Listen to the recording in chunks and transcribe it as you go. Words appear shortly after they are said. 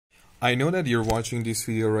I know that you're watching this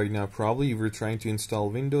video right now. Probably you were trying to install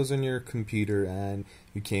Windows on your computer and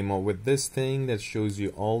you came up with this thing that shows you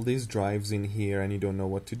all these drives in here and you don't know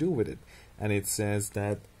what to do with it. And it says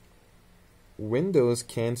that Windows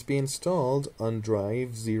can't be installed on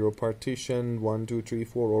drive 0 partition 1, 2, 3,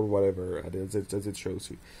 4 or whatever it is as it shows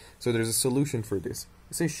you. So there's a solution for this.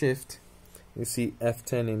 You say Shift, you see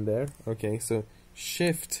F10 in there. Okay, so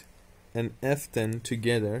Shift and F10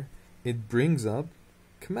 together, it brings up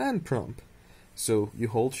command prompt. So you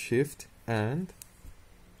hold Shift and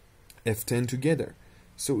F10 together.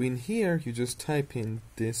 So in here you just type in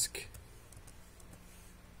disk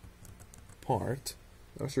part.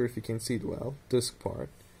 Not sure if you can see it well. Disk part.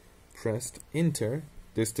 Pressed enter.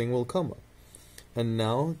 This thing will come up. And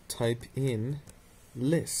now type in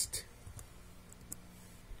list.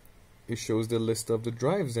 It shows the list of the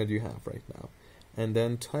drives that you have right now. And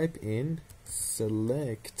then type in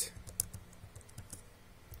select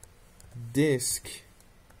disk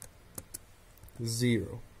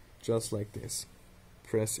 0, just like this.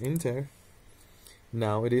 Press enter.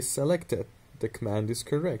 Now it is selected. The command is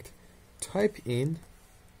correct. Type in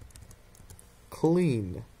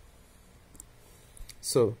clean.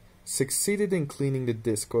 So succeeded in cleaning the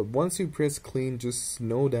disk. But once you press clean, just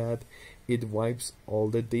know that it wipes all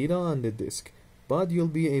the data on the disk, but you'll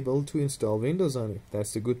be able to install Windows on it.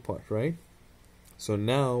 That's the good part, right? So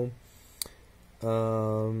now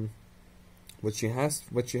what you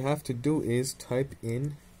have to do is type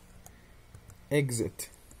in exit,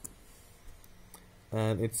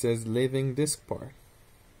 and it says leaving disk part.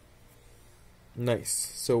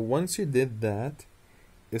 Nice. So once you did that,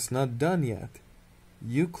 it's not done yet.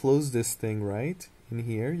 You close this thing right in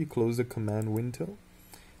here. You close the command window,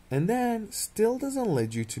 and then still doesn't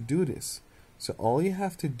let you to do this. So all you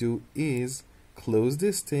have to do is close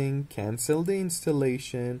this thing, cancel the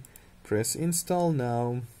installation, press install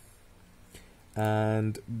now,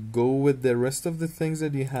 and go with the rest of the things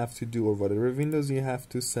that you have to do, or whatever windows you have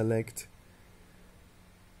to select.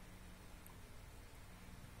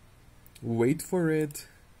 Wait for it.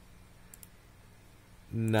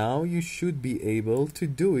 Now you should be able to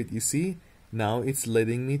do it. You see, now it's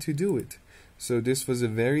letting me to do it. So this was a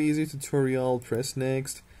very easy tutorial. Press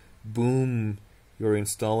next. Boom, you're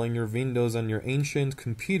installing your Windows on your ancient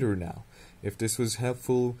computer now. If this was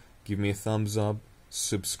helpful, give me a thumbs up,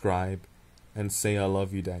 subscribe, and say I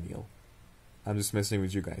love you, Daniel. I'm just messing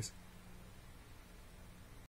with you guys.